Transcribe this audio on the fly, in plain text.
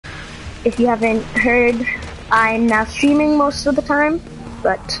if you haven't heard, I'm now streaming most of the time,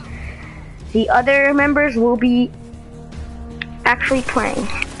 but the other members will be actually playing.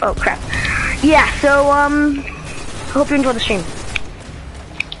 Oh crap. Yeah, so hope you enjoy the stream.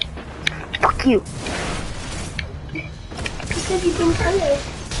 Fuck you. Because you've been playing.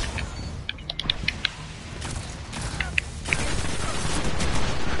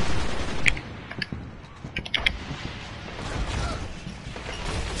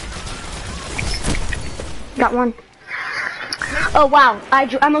 Got one. Oh wow,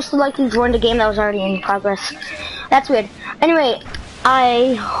 I most likely joined a game that was already in progress. That's weird. Anyway,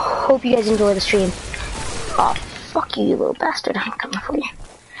 I hope you guys enjoy the stream. Oh, fuck you, you little bastard. I'm coming for you.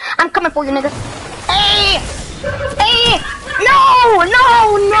 I'm coming for you, nigga. Hey! Hey! No!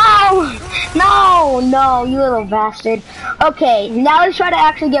 No, you little bastard. Okay, now let's try to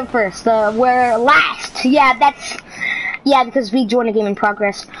actually get first. We're last. Yeah, because we joined a game in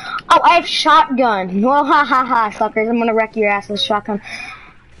progress. Oh, I have shotgun. Well, ha, suckers. I'm gonna wreck your ass with a shotgun.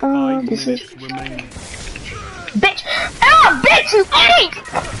 This is... Bitch! Oh, bitch, you ain't!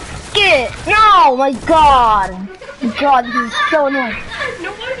 Get it! No, my god! God, this is so annoying.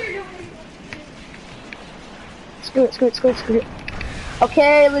 No wonder you're... Screw it.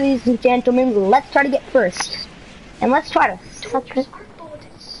 Okay, ladies and gentlemen, let's try to get first. And let's try to suck it.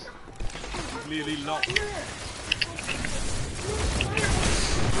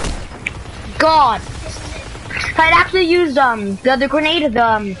 God! If I'd actually used the other grenade,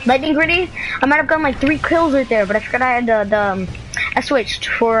 the lightning grenade, I might have gotten like 3 kills right there, but I forgot I had I switched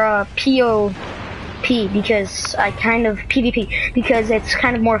for POP because I kind of PvP because it's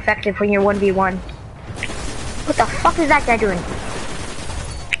kind of more effective when you're 1v1. What the fuck is that guy doing?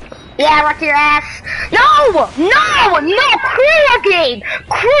 Yeah, wreck your ass. No, cruel game,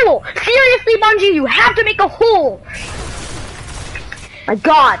 cruel. Seriously, Bungie, you have to make a hole. My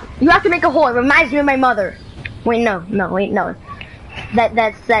God, you have to make a hole. It reminds me of my mother. Wait, no.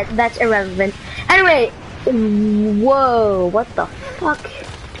 That's irrelevant. Anyway, whoa, what the fuck?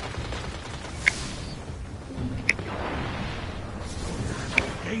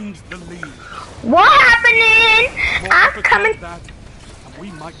 Gains the lead. What happening? I'm coming.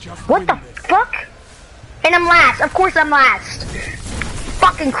 What the fuck? And I'm last. Of course I'm last.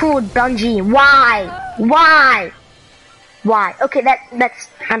 Fucking cruel Bungie. Why? Okay, that's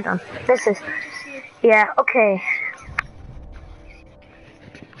I'm done. This is yeah, okay.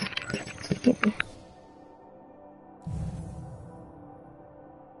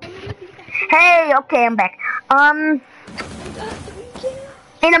 Hey, okay, I'm back.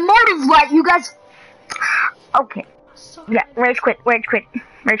 In Immortals Light, you guys okay. Yeah, rage quit.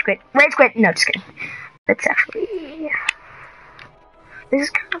 No, just kidding. That's actually this is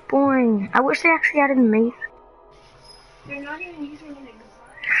kind of boring. I wish they actually added me. You're not even using an exhaust.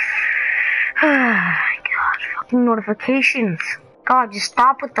 God, fucking notifications. God, just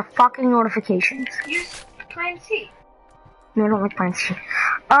stop with the fucking notifications. Use Plan C. No, I don't like Plan C.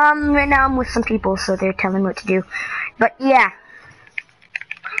 Right now I'm with some people, so they're telling me what to do. But yeah.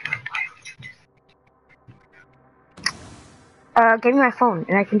 Give me my phone,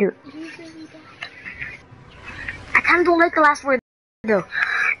 and I can do it. I kinda don't like the last word, though.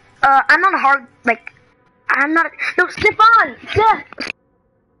 I'm not a hard, like, I'm not, no, Stefan! Yeah!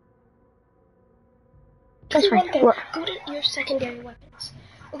 That's right. Go to your secondary weapons.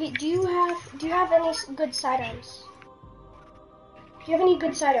 Okay, do you have any good sidearms? Do you have any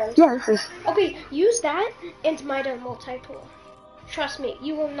good sidearms? Yeah, this is. Okay, use that and Mida multi-tool. Trust me,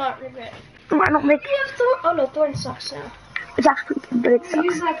 you will not regret it. I don't make. You have Thorn. Oh no, Thorn sucks now. It's actually good, but it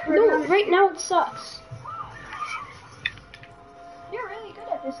sucks. No, right now it sucks. You're really good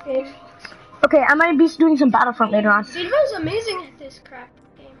at this game. Okay, I might be doing some Battlefront later on. Sidro's amazing at this crap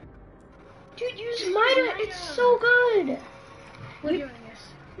game. Dude, use Mida, it's so good. We're doing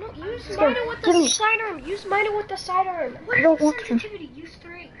this. No, use Mida with the sidearm. Use Mida with the sidearm. I don't want to. Use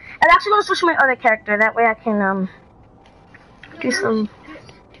 3. I'm actually going to switch to my other character. That way I can, do some...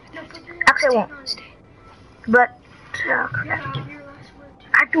 Actually, I won't. But, crap.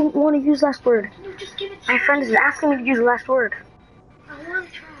 I don't want to use last word. No, just give it. My friend is asking me to use the last word. I want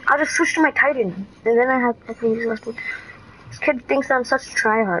to try. I'll just switch to my Titan, and then I can use the last word. This kid thinks I'm such a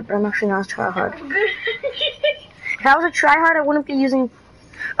tryhard, but I'm actually not a tryhard. If I was a tryhard, I wouldn't be using...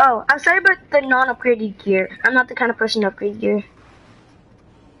 Oh, I'm sorry about the non-upgraded gear. I'm not the kind of person to upgrade gear.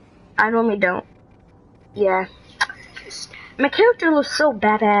 I normally don't. Yeah. My character looks so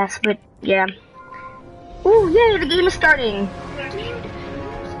badass, but yeah. Ooh, yay, the game is starting.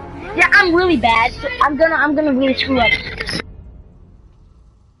 Yeah, I'm really bad, so I'm gonna really screw up.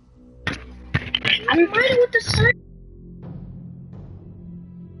 I'm ready with the sun.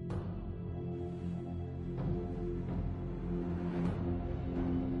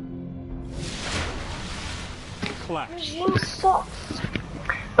 clash. Game sucks.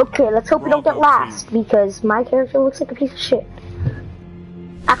 Okay, let's hope we don't get last, because my character looks like a piece of shit.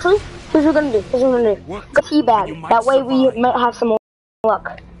 Actually, here's what we're gonna do. Go teabag. That way we might have some more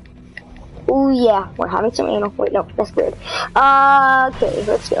luck. Ooh yeah, we're having some anal. Wait, no, that's weird. Okay,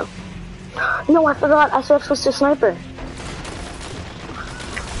 let's go. No, I forgot. I said I was a sniper.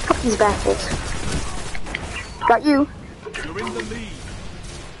 Fuck these bastards. Got you. You're in the lead.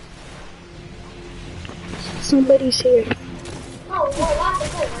 Somebody's here.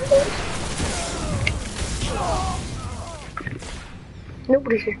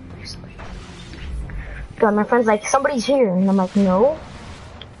 Nobody's here. God, my friend's like, somebody's here, and I'm like, no.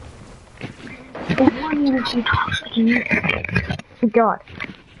 God.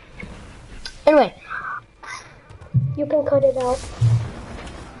 Anyway, You can cut it out.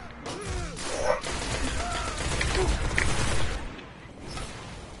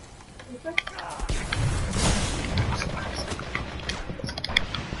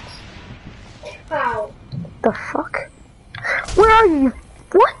 Wow. the fuck? Where are you?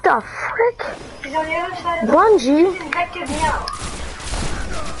 What the frick? He's on the other side of Bungie? infected now.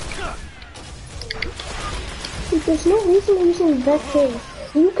 There's no reason to use invective.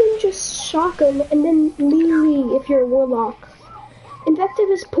 You can just shock him and then melee if you're a warlock. Invective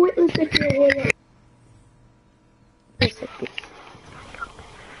is pointless if you're a warlock.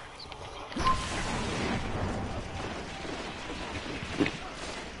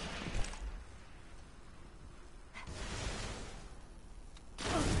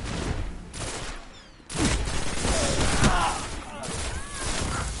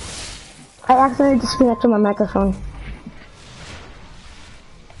 I accidentally disconnected my microphone.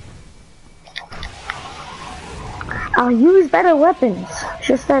 I'll use better weapons.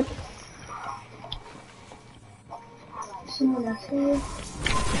 Just that. Someone else here.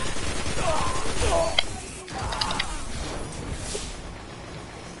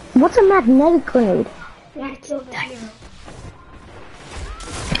 What's a magnetic grenade? That's over here.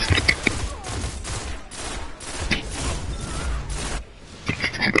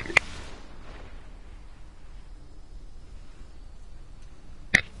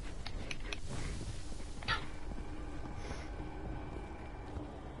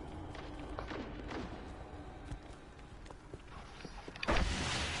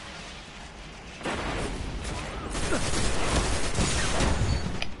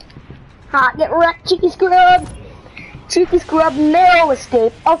 Hot, get wrecked, cheeky scrub! Cheeky scrub, narrow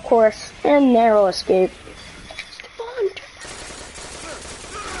escape, of course, and narrow escape.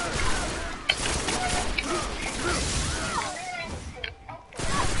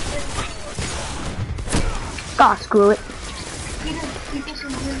 Ah, screw it.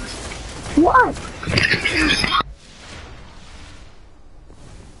 What?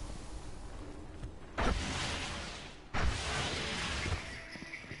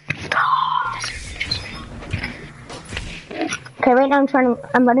 Okay, right now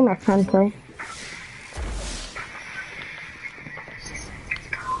I'm letting my friend play.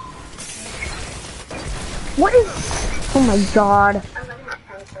 What is? Oh my god.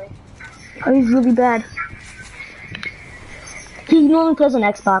 Oh, he's really bad. He normally plays on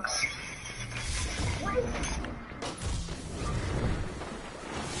Xbox.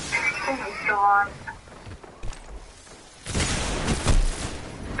 Oh my god.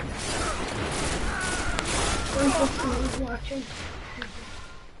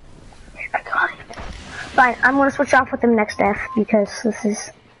 I got it. Fine, I'm gonna switch off with him next death because this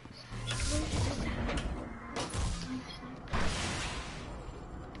is.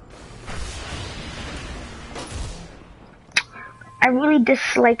 I really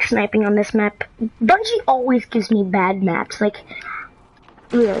dislike sniping on this map. Bungie always gives me bad maps, like,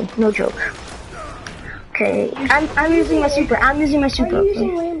 really, no joke. Okay, I'm using my super. Are you using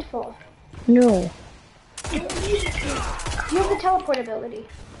Okay. landfall? No. You have the teleport ability.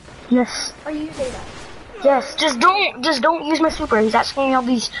 Yes. Are you using that? Yes. Just don't use my super. He's asking me all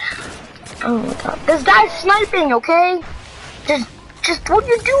these. Oh my god. This guy's sniping. Okay. Just what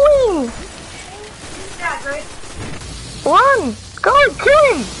you doing? Yeah, right. Run. Go.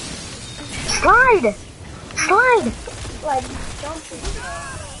 Kill him. Slide. Like, jumping.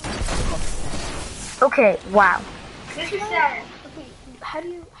 Okay. Wow. This is sad. Okay, how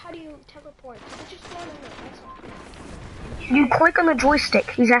do you teleport? You just stand on it, that's all. You click on the joystick.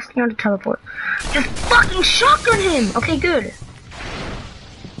 He's asking you how to teleport. Just fucking shotgun him. Okay, good.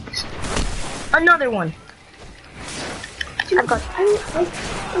 Another one. I've got.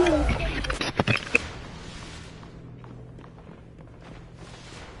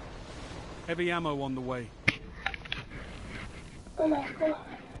 Heavy ammo on the way. Oh my god.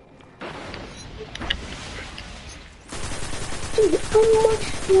 Dude, I'm much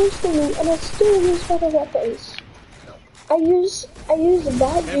worse than you, and I still use better weapons. I use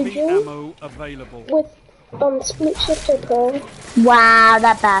that Heavy Juju ammo available. with Split Shifter Pro. Wow,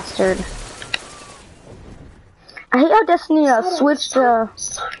 that bastard. I hate how Destiny switched the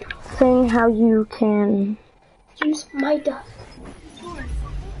thing how you can Use my duff.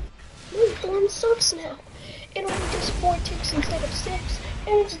 Wait, Thorn sucks now. It only does 4 ticks instead of 6,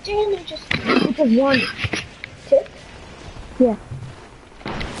 and its damage is because 1 tick. Yeah.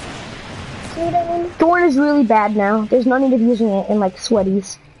 See that one? Thorn is really bad now. There's no need of using it in like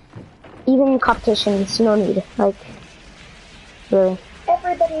sweaties. Even in competitions, no need. Like, really.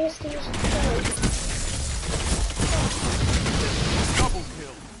 Everybody used to use Thorn. Double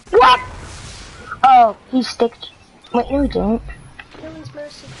kill. What? Oh, he sticked. Wait, no, he didn't. No one's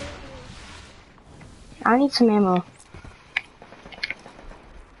mercy. I need some ammo.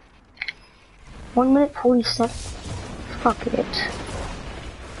 1 minute 47. Fuck it.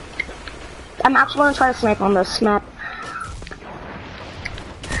 I'm actually gonna try to snipe on this map.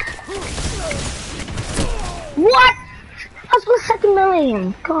 What? I was the second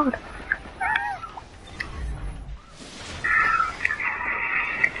million. God.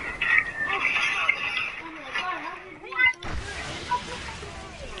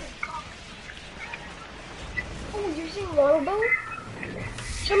 Oh, you're using longbow?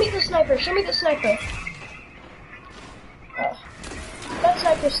 Show me the sniper. Show me the sniper. Oh, that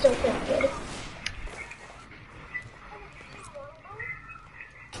sniper's still pretty good.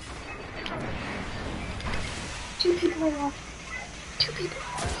 Two people are left. 2 people.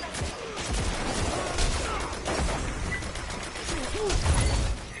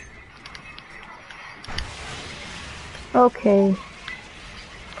 Okay.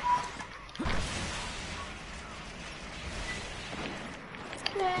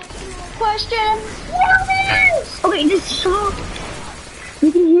 Questions? Okay, this song.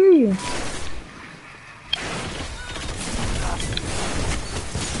 We can hear you.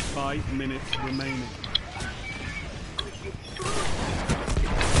 5 minutes remaining.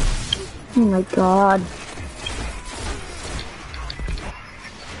 Oh my god.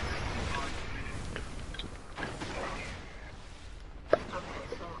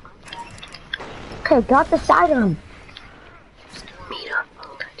 Okay, got the sidearm.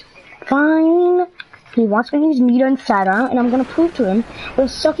 Fine. He wants me to use meter and sidearm, and I'm gonna prove to him what a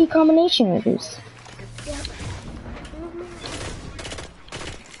sucky combination it is.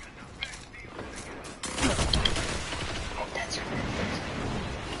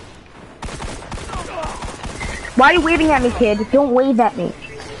 Why are you waving at me, kid? Don't wave at me.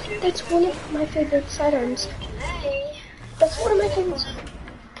 That's one of my favorite sidearms. That's one of my favorites.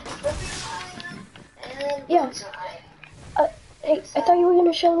 Yeah. Hey, I thought you were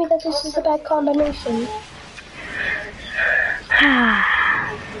gonna show me that this is a bad combination.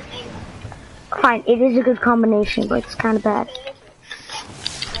 Fine, it is a good combination, but it's kind of bad.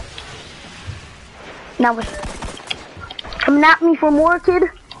 Now what? Coming at me for more, kid?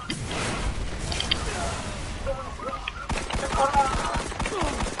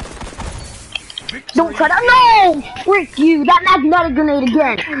 Don't try that. No! Frick you! That magnetic grenade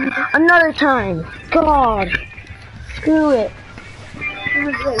again! Another time! God! Screw it.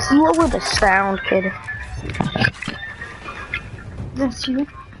 Lower the sound, kid. That's you.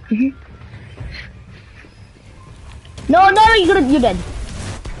 Mm-hmm. No, you're dead.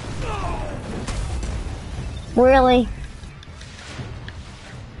 Really?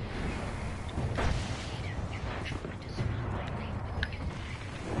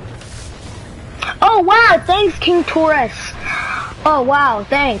 Oh wow, thanks King Taurus. Oh wow,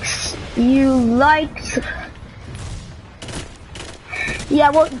 thanks. You liked... Yeah,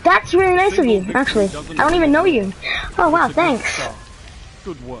 well, that's really nice of you, actually. I don't even know you. Oh wow, thanks.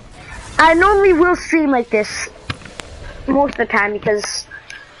 Good work. I normally will stream like this most of the time because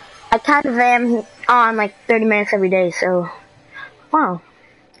I kind of am on like 30 minutes every day, so... Wow.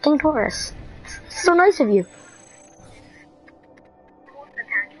 King Taurus. So nice of you.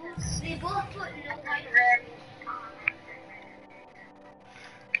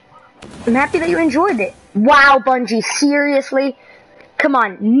 I'm happy that you enjoyed it. Wow, Bungie, seriously? Come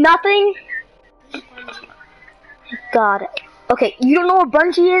on, nothing? God. Okay, you don't know what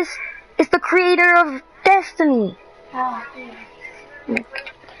Bungie is? It's the creator of Destiny.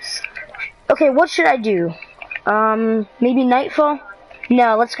 Okay, what should I do? Maybe Nightfall?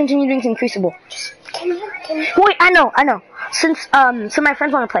 No, let's continue doing some Crucible. Wait, I know. Since, so my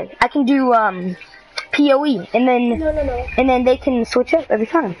friends want to play, I can do, PoE, and then, No. and then they can switch up every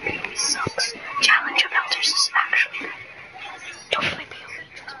time. Sucks. Challenge of Elders is actually good. Don't play PoE.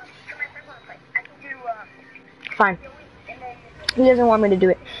 Fine. He doesn't want me to do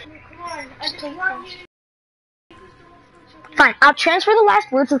it. Come on, I just want you. Fine, I'll transfer the last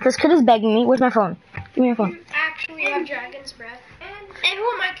word since this kid is begging me. Where's my phone? Give me your phone. Actually have Dragon's Breath. And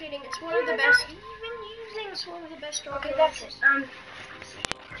who am I kidding? It's one of the best. Even using it's one of the best dragon rifles.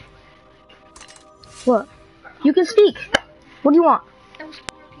 What? You can speak. What do you want? Those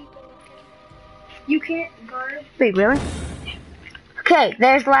poor people. You can't guard. Wait, really? Okay,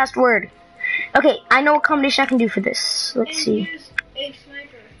 there's the last word. Okay, I know what combination I can do for this. Let's see. Use a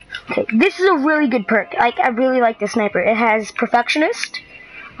sniper. Okay, this is a really good perk. Like, I really like the sniper. It has Perfectionist,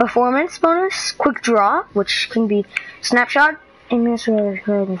 Performance bonus, Quick Draw, which can be Snapshot, and this is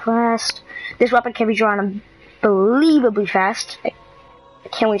really fast. This weapon can be drawn unbelievably fast. I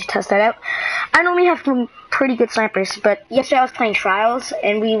can't wait to test that out. I normally have some pretty good snipers, but yesterday I was playing Trials,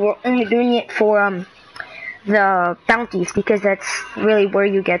 and we were only doing it for the bounties, because that's really where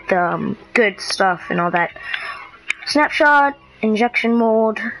you get the good stuff and all that. Snapshot, Injection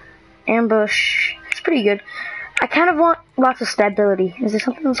Mold, Ambush. It's pretty good. I kind of want lots of stability. Is there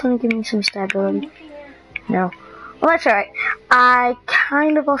something that's going to give me some stability? No. Well, that's alright. I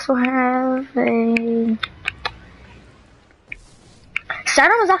kind of also have a...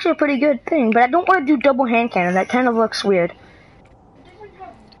 Sidearm is actually a pretty good thing, but I don't want to do double hand cannon. That kind of looks weird.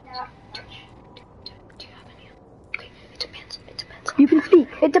 You can speak.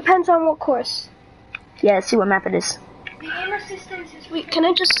 It depends on what course. Yeah, let's see what map it is. The aim assistance is. Wait,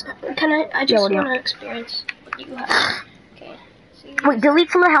 I just Yeah, want what do you to experience what you have. Okay. See, Wait, delete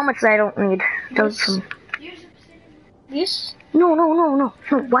some of the helmets that I don't need. Delete some. use These? No.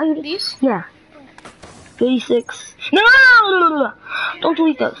 Why you... These? Yeah. 86. No! Don't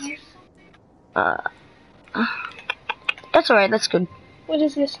delete those. That's alright, that's good. What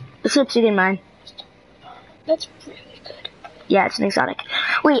is this? It's Obsidian Mine. That's really good. Yeah, it's an exotic.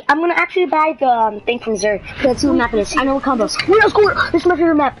 Wait, I'm gonna actually buy the thing from Zer. Let's see what map it is. I know what combos. Wait, let's go! This is my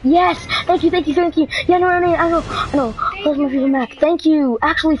favorite map. Yes! Thank you. Yeah, no, I know. That's my favorite map. Thank you.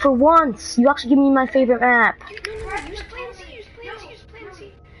 Actually, for once, you actually give me my favorite map. Use Plan C. Use Plan C. Use Plan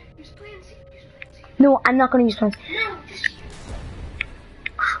C. Use Plan C. No, I'm not gonna use plans.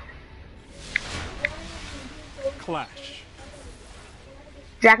 Clash.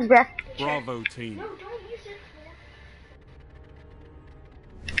 Dragon's Breath. Bravo team.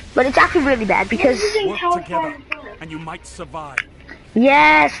 But it's actually really bad because... Work together, and you might survive.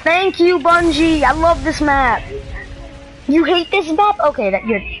 Yes, thank you, Bungie. I love this map. You hate this map? Okay, that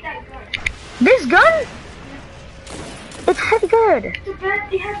good. This gun? It's pretty good.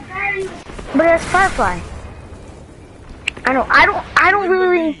 But it has Firefly. I know. I don't In the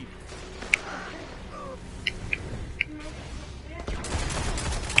really. lead.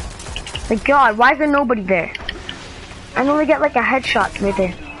 Like, God, why is there nobody there? I only get like a headshot right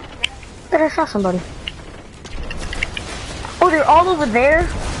there. But I saw somebody. Oh, they're all over there?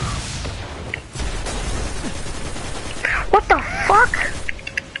 What the fuck?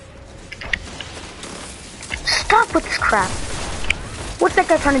 Stop with this crap. What's that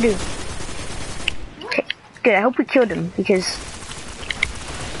guy trying to do? Okay, good. I hope we killed him because...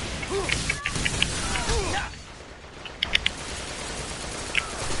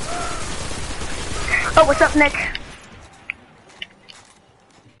 Oh, what's up, Nick?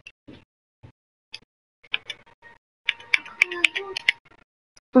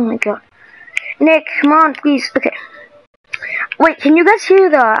 Oh my God. Nick, come on, please. Okay. Wait, can you guys hear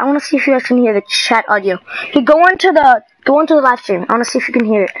the... I want to see if you guys can hear the chat audio. Okay, go into the live stream. I want to see if you can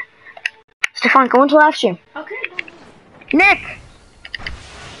hear it. Stefan, go into the live stream. Okay. Nick!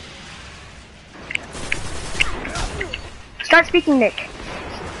 Start speaking, Nick.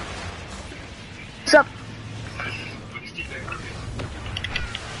 What's up?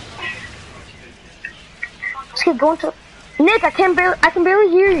 Okay, go into... Nick, I can barely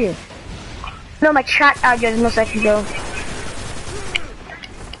hear you. No, my chat audio is most likely go.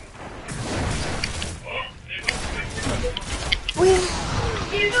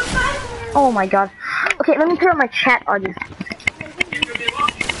 Oh my God. Okay, let me put on my chat audio.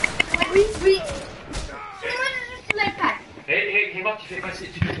 Hey, Marc, tu fais passer.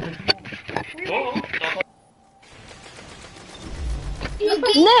 Oh,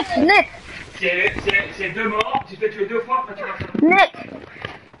 Nick! c'est deux morts, tu te fais tuer deux fois, après tu vas faire. Nick!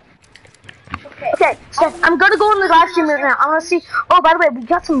 Okay, Steph, I'm gonna go in the live stream right now. I wanna see. Oh, by the way, we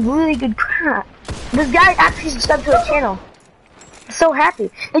got some really good crap. This guy actually subscribed to our channel. I'm so happy.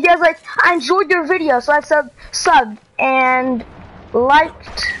 The guy's like, I enjoyed your video, so I subbed and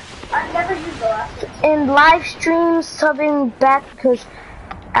liked. I've never used the last one. And live stream subbing back because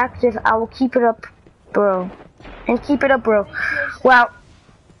active. I will keep it up, bro. And keep it up, bro. Wow.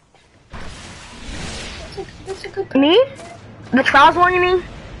 That's a good Me? The trials one, you mean?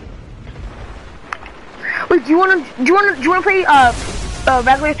 Wait, do you wanna play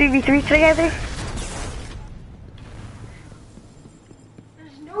regular 3v3 together?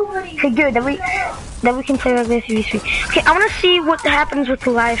 Okay, good. Then we can play regular 3v3. Okay, I wanna see what happens with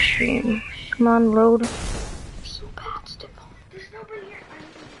the live stream. Come on, load. So bad still. There's nobody here.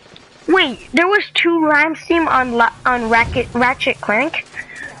 Wait, there was 2 live stream on Ratchet Clank.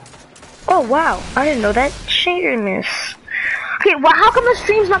 Oh wow, I didn't know that. Shareness. Okay, well, how come the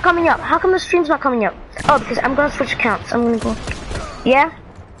stream's not coming up? How come the stream's not coming up? Oh, because I'm gonna switch accounts. I'm gonna go. Yeah?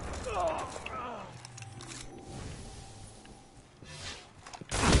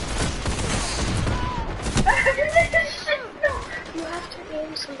 You have to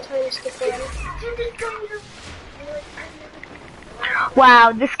aim sometimes to play.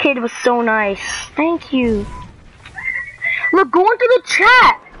 Wow, this kid was so nice. Thank you. Look, go into the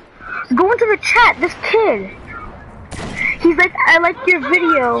chat. Go into the chat. This kid. He's like, I like your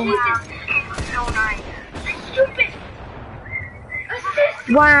video. So nice. Stupid. Assist.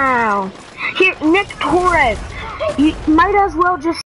 Wow. Here, Nick Torres. You might as well just